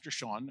because Pastor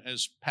Sean,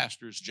 as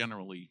pastors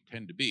generally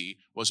tend to be,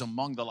 was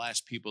among the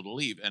last people to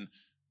leave. And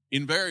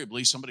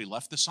invariably, somebody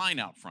left the sign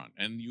out front.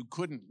 And you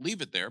couldn't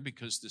leave it there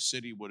because the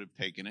city would have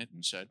taken it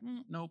and said,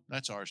 nope,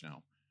 that's ours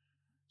now.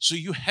 So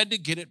you had to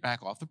get it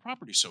back off the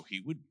property. So he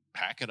would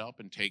pack it up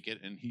and take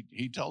it. And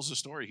he tells the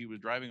story. He was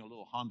driving a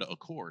little Honda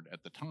Accord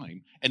at the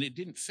time, and it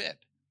didn't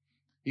fit.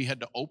 He had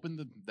to open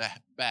the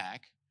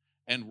back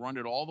and run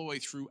it all the way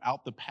through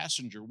out the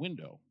passenger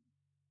window.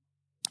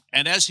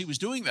 And as he was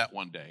doing that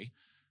one day,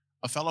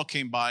 a fellow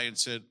came by and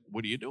said,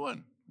 what are you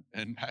doing?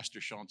 And Pastor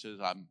Sean says,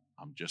 I'm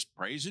just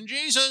praising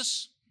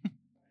Jesus.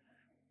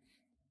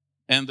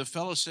 And the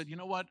fellow said, you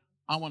know what?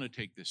 I want to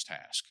take this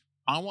task.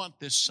 I want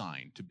this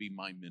sign to be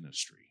my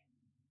ministry.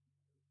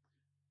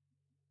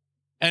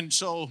 And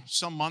so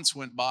some months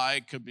went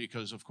by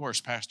because, of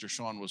course, Pastor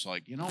Sean was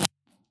like, you know,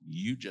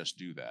 you just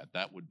do that.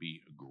 That would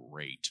be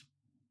great.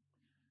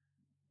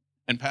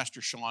 And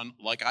Pastor Sean,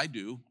 like I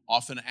do,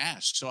 often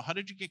asks, so how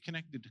did you get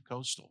connected to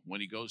Coastal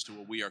when he goes to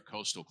a We Are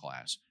Coastal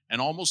class?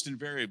 And almost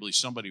invariably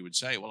somebody would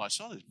say, well, I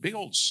saw this big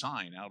old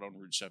sign out on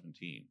Route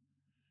 17.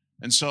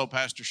 And so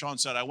Pastor Sean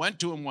said, I went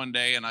to him one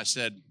day and I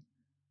said,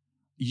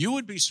 you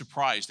would be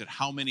surprised at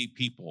how many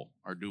people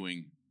are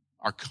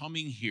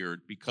coming here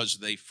because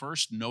they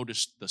first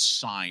noticed the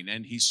sign.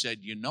 And he said,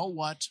 you know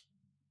what?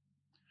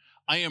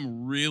 I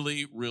am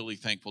really, really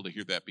thankful to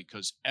hear that,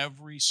 because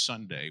every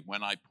Sunday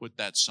when I put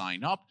that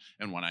sign up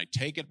and when I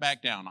take it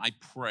back down, I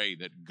pray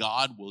that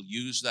God will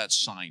use that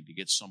sign to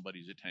get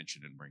somebody's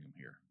attention and bring them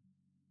here.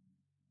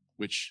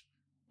 Which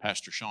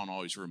Pastor Sean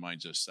always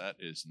reminds us that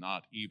is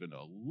not even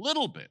a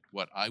little bit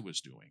what I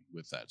was doing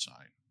with that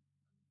sign.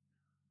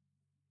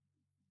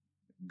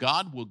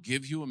 God will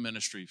give you a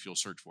ministry if you'll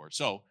search for it.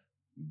 So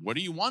what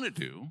do you want to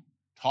do?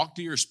 Talk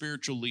to your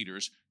spiritual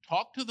leaders.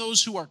 Talk to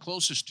those who are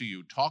closest to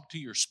you. Talk to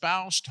your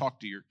spouse. Talk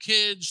to your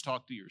kids.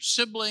 Talk to your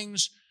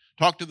siblings.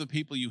 Talk to the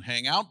people you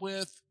hang out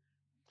with,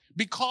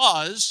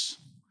 because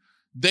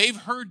they've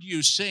heard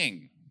you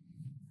sing.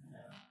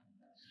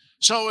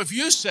 So if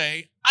you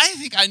say, I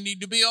think I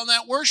need to be on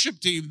that worship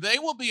team, they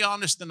will be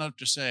honest enough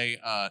to say,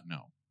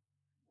 no.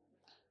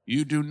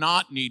 You do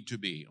not need to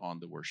be on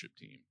the worship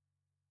team.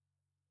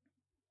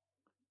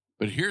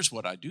 But here's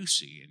what I do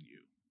see in you.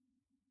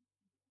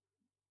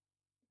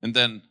 And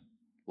then,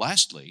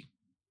 lastly,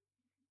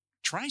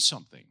 try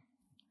something.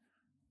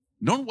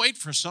 Don't wait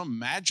for some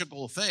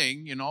magical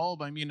thing, I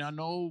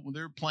know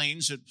there are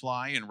planes that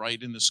fly and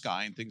right in the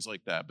sky and things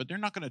like that, but they're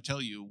not going to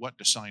tell you what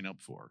to sign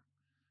up for.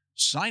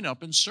 Sign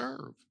up and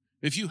serve.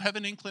 If you have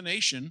an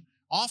inclination,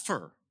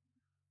 offer.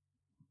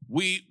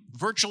 We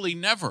virtually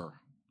never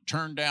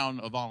turn down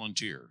a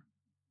volunteer.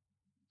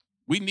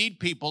 We need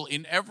people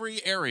in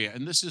every area,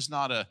 and this is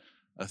not a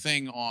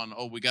thing on,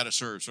 we got to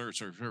serve,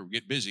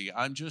 get busy.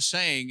 I'm just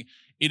saying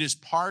it is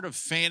part of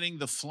fanning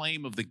the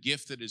flame of the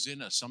gift that is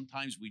in us.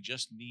 Sometimes we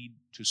just need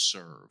to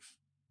serve.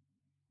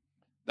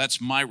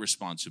 That's my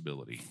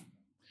responsibility.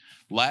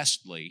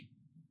 Lastly,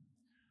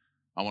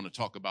 I want to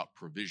talk about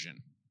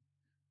provision.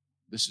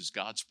 This is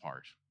God's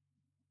part.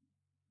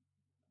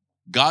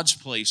 God's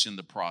place in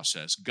the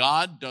process.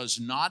 God does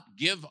not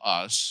give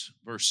us,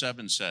 verse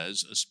 7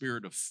 says, a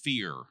spirit of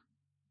fear.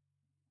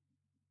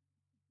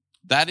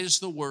 That is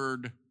the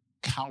word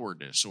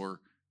cowardice or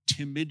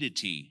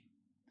timidity.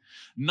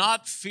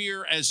 Not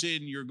fear as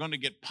in you're going to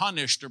get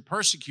punished or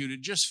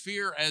persecuted, just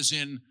fear as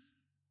in,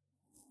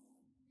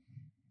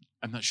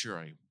 I'm not sure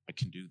I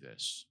can do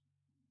this.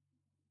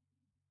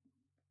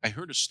 I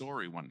heard a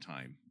story one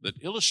time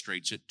that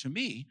illustrates it to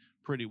me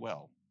pretty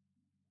well.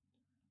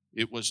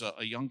 It was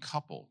a young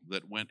couple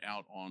that went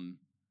out on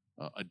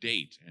a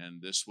date,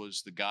 and this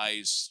was the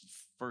guy's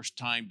first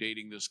time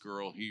dating this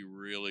girl. He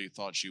really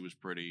thought she was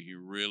pretty. He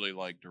really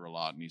liked her a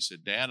lot, and he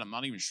said, Dad, I'm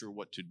not even sure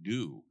what to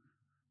do.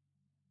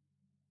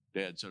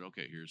 Dad said,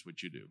 okay, here's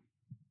what you do.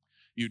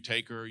 You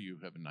take her, you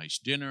have a nice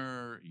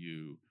dinner,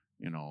 you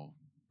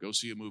go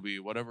see a movie,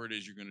 whatever it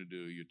is you're going to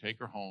do. You take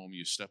her home,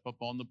 you step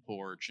up on the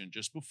porch, and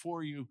just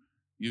before you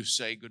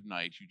say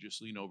goodnight, you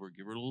just lean over,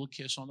 give her a little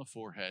kiss on the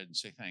forehead, and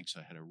say, thanks,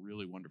 I had a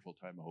really wonderful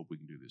time. I hope we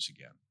can do this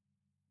again.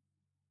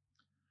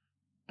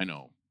 I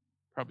know,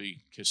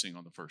 probably kissing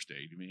on the first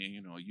date.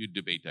 You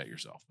debate that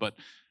yourself. But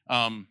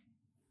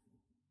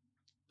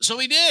so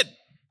he did.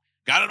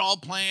 Got it all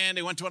planned.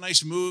 They went to a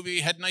nice movie,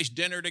 had a nice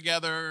dinner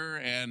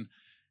together, and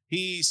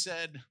he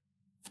said,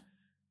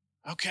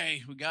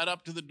 okay, we got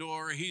up to the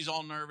door. He's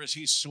all nervous.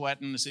 He's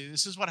sweating. See,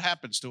 this is what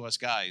happens to us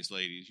guys,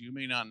 ladies. You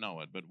may not know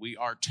it, but we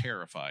are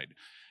terrified.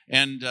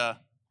 And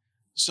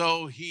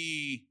so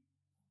he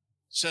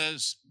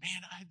says,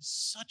 man, I had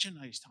such a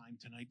nice time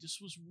tonight. This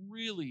was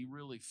really,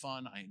 really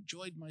fun. I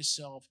enjoyed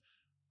myself.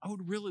 I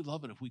would really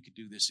love it if we could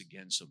do this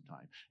again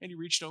sometime. And he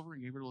reached over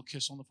and gave her a little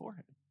kiss on the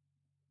forehead.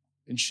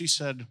 And she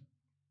said,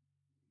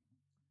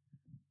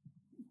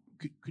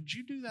 could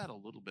you do that a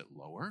little bit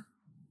lower?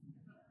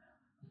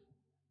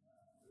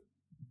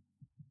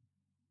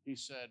 He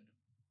said,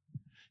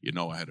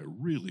 I had a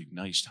really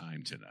nice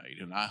time tonight,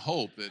 and I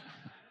hope that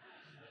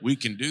we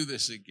can do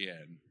this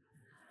again.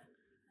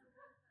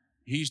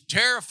 He's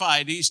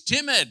terrified. He's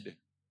timid.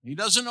 He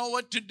doesn't know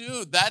what to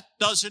do. That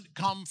doesn't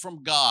come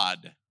from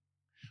God.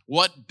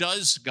 What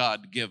does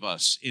God give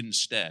us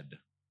instead?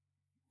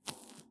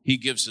 He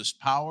gives us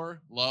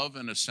power, love,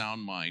 and a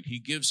sound mind. He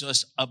gives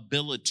us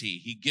ability.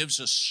 He gives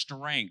us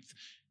strength.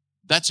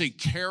 That's a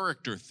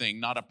character thing,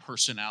 not a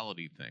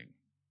personality thing.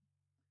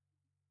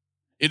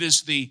 It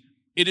is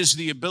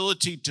the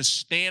ability to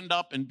stand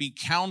up and be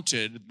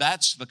counted.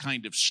 That's the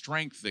kind of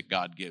strength that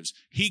God gives.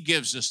 He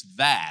gives us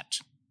that.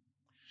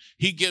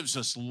 He gives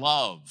us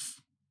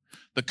love,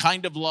 the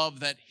kind of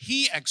love that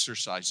he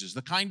exercises,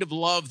 the kind of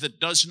love that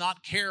does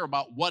not care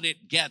about what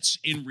it gets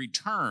in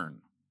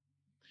return.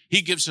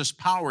 He gives us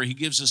power. He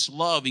gives us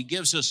love. He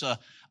gives us a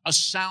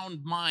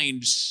sound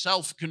mind,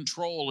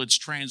 self-control, it's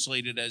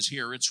translated as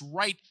here. It's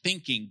right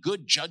thinking,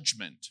 good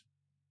judgment.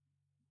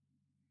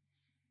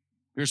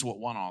 Here's what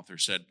one author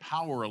said: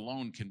 power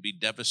alone can be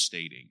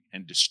devastating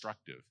and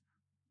destructive.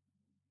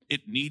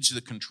 It needs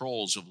the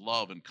controls of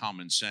love and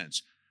common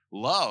sense.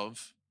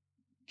 Love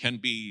can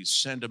be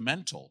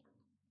sentimental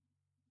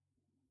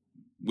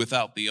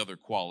without the other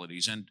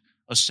qualities, and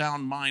a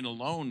sound mind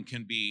alone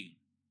can be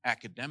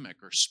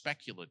academic or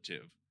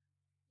speculative.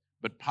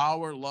 But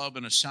power, love,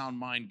 and a sound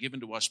mind given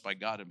to us by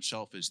God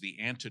himself is the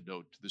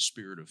antidote to the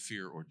spirit of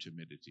fear or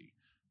timidity.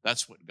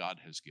 That's what God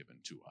has given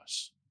to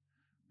us.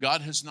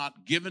 God has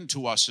not given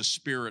to us a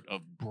spirit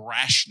of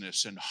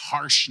brashness and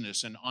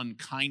harshness and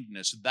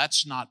unkindness.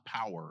 That's not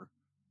power.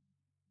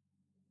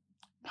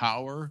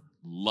 Power,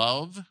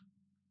 love,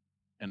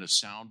 and a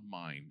sound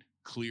mind,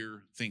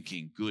 clear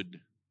thinking, good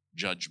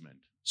judgment,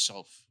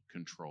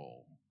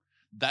 self-control.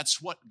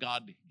 That's what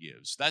God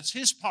gives. That's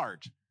his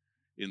part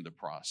in the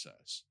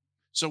process.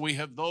 So we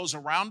have those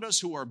around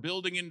us who are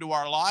building into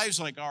our lives,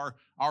 like our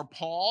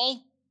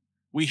Paul.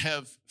 We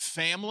have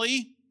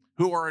family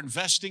who are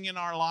investing in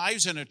our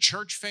lives, and a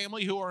church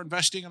family who are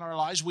investing in our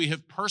lives. We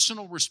have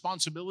personal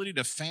responsibility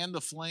to fan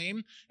the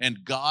flame,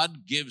 and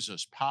God gives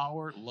us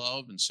power,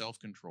 love, and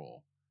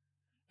self-control.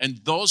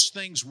 And those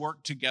things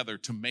work together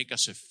to make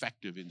us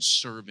effective in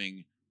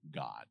serving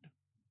God.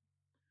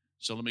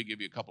 So let me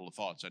give you a couple of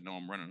thoughts. I know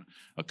I'm running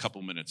a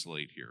couple minutes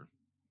late here.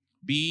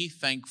 Be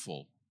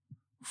thankful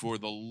for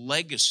the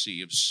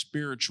legacy of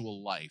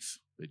spiritual life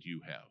that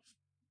you have.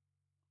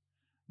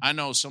 I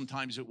know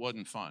sometimes it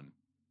wasn't fun.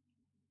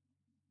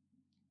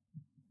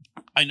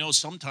 I know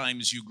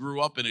sometimes you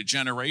grew up in a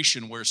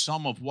generation where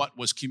some of what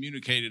was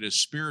communicated as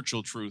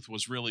spiritual truth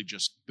was really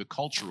just the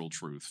cultural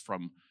truth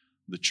from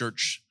the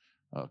church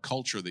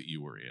culture that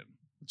you were in.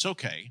 It's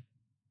okay,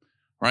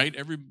 right?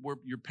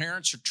 Your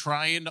parents are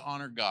trying to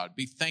honor God.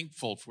 Be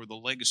thankful for the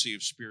legacy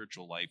of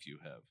spiritual life you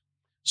have.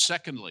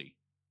 Secondly,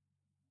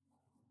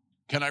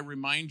 can I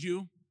remind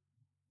you,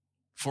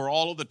 for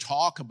all of the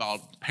talk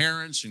about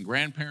parents and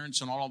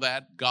grandparents and all of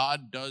that,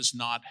 God does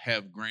not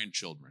have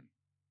grandchildren.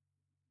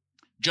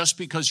 Just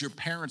because your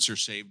parents are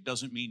saved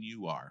doesn't mean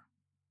you are.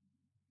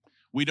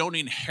 We don't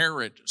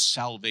inherit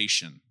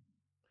salvation.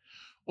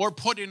 Or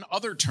put in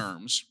other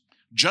terms,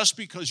 just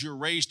because you're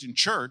raised in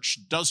church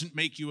doesn't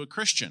make you a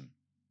Christian.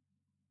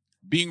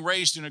 Being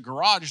raised in a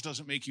garage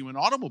doesn't make you an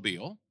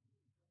automobile.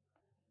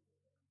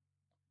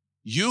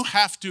 You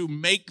have to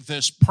make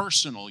this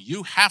personal.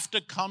 You have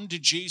to come to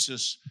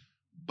Jesus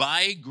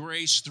by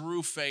grace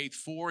through faith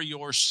for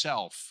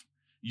yourself.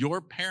 Your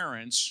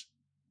parents,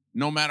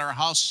 no matter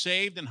how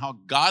saved and how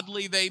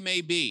godly they may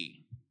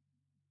be,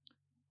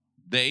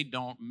 they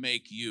don't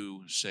make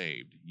you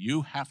saved.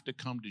 You have to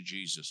come to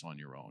Jesus on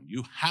your own.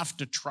 You have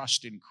to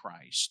trust in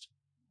Christ.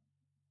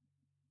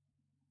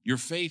 Your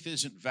faith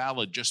isn't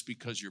valid just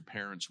because your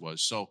parents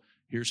was. So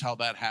here's how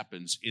that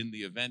happens in the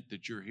event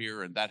that you're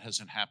here and that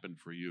hasn't happened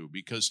for you,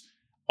 because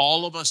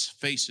all of us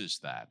faces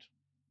that.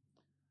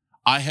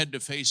 I had to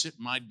face it.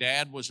 My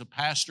dad was a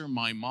pastor.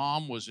 My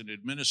mom was an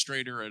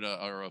administrator at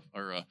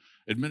a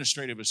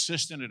administrative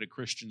assistant at a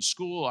Christian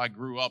school. I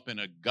grew up in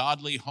a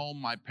godly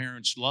home. My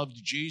parents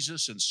loved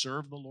Jesus and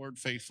served the Lord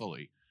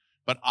faithfully.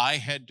 But I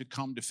had to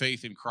come to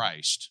faith in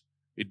Christ.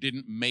 It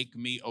didn't make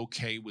me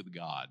okay with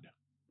God.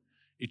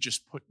 It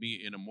just put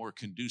me in a more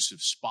conducive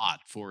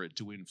spot for it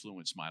to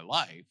influence my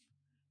life.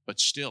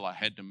 But still, I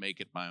had to make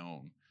it my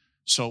own.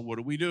 So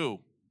what do?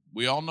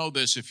 We all know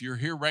this. If you're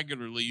here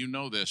regularly, you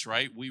know this,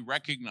 right? We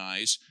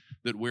recognize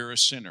that we're a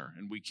sinner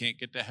and we can't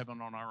get to heaven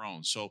on our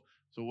own. So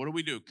what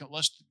do?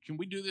 Can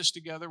we do this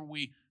together?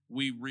 We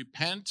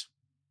repent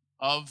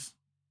of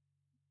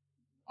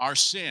our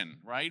sin,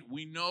 right?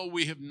 We know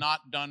we have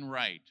not done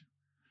right.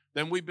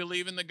 Then we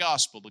believe in the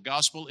gospel. The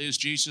gospel is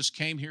Jesus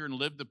came here and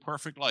lived the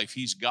perfect life.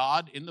 He's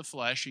God in the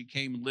flesh. He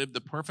came and lived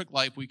the perfect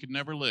life we could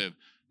never live.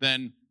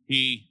 Then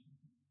he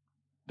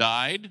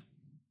died,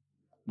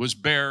 was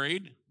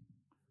buried,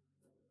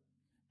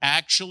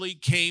 actually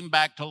came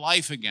back to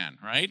life again,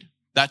 right?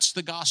 That's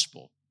the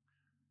gospel.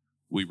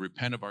 We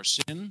repent of our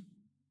sin.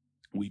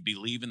 We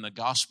believe in the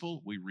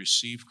gospel. We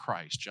receive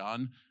Christ.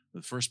 John,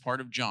 the first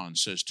part of John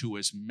says, to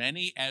as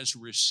many as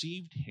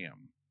received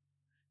him,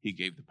 he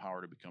gave the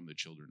power to become the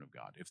children of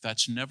God. If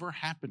that's never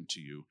happened to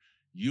you,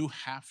 you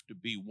have to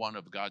be one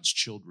of God's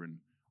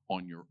children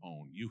on your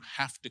own. You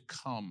have to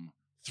come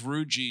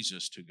through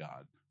Jesus to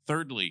God.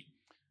 Thirdly,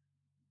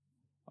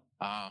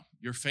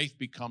 your faith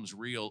becomes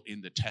real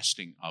in the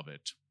testing of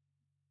it.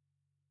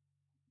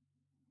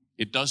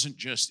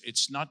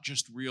 It's not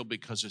just real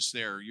because it's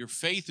there. Your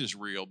faith is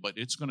real, but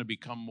it's going to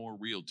become more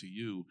real to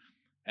you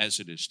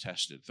as it is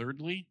tested.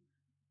 Thirdly,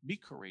 be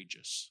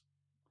courageous.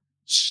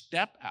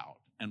 Step out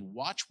and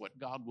watch what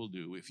God will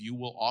do if you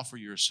will offer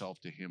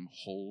yourself to him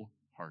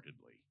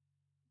wholeheartedly.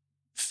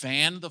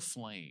 Fan the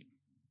flame.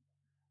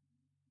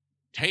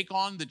 Take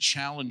on the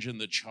challenge and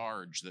the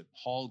charge that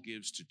Paul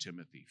gives to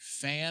Timothy.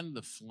 Fan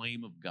the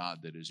flame of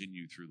God that is in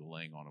you through the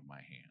laying on of my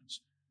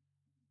hands.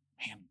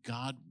 Man,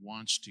 God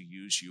wants to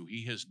use you.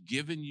 He has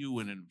given you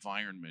an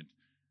environment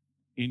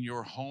in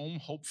your home,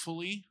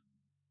 hopefully,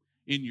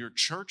 in your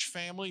church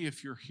family,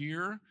 if you're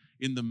here,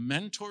 in the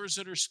mentors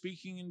that are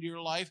speaking into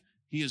your life.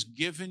 He has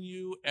given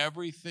you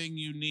everything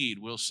you need.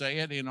 We'll say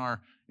it in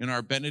our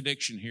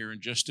benediction here in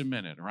just a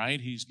minute,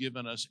 right? He's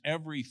given us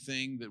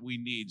everything that we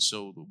need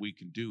so that we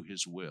can do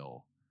his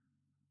will.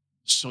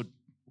 So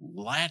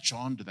latch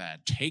onto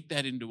that. Take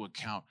that into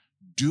account.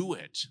 Do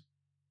it.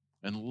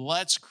 And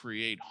let's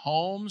create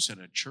homes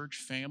and a church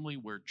family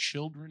where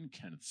children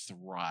can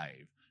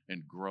thrive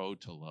and grow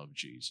to love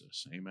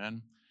Jesus.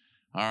 Amen.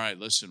 All right,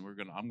 listen,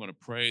 I'm going to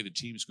pray. The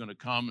team's going to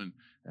come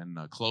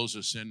and close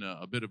us in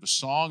a bit of a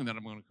song, and then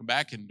I'm going to come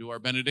back and do our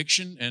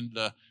benediction, and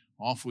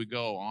off we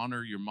go.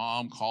 Honor your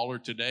mom. Call her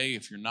today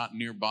if you're not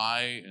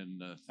nearby,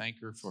 and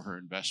thank her for her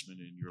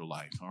investment in your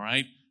life. All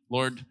right?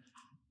 Lord,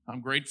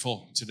 I'm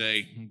grateful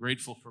today. I'm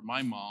grateful for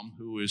my mom,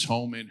 who is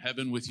home in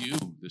heaven with you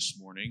this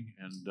morning,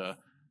 and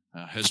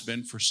has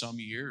been for some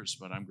years,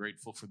 but I'm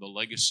grateful for the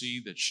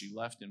legacy that she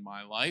left in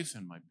my life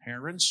and my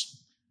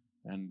parents.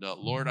 And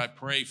Lord, I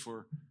pray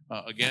for,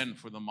 again,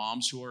 for the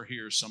moms who are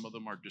here. Some of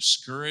them are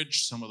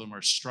discouraged. Some of them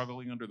are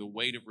struggling under the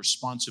weight of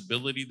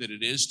responsibility that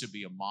it is to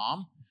be a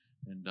mom.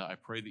 And I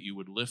pray that you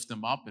would lift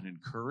them up and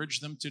encourage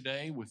them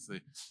today with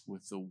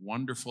the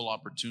wonderful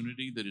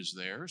opportunity that is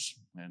theirs.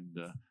 And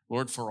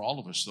Lord, for all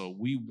of us, though,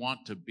 we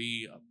want to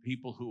be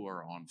people who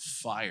are on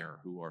fire,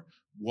 who are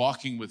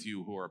walking with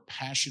you, who are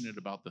passionate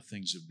about the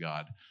things of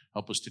God.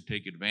 Help us to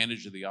take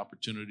advantage of the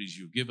opportunities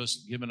you've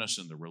given us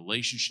and the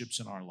relationships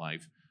in our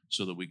life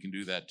so that we can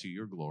do that to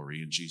your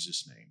glory. In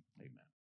Jesus' name, amen.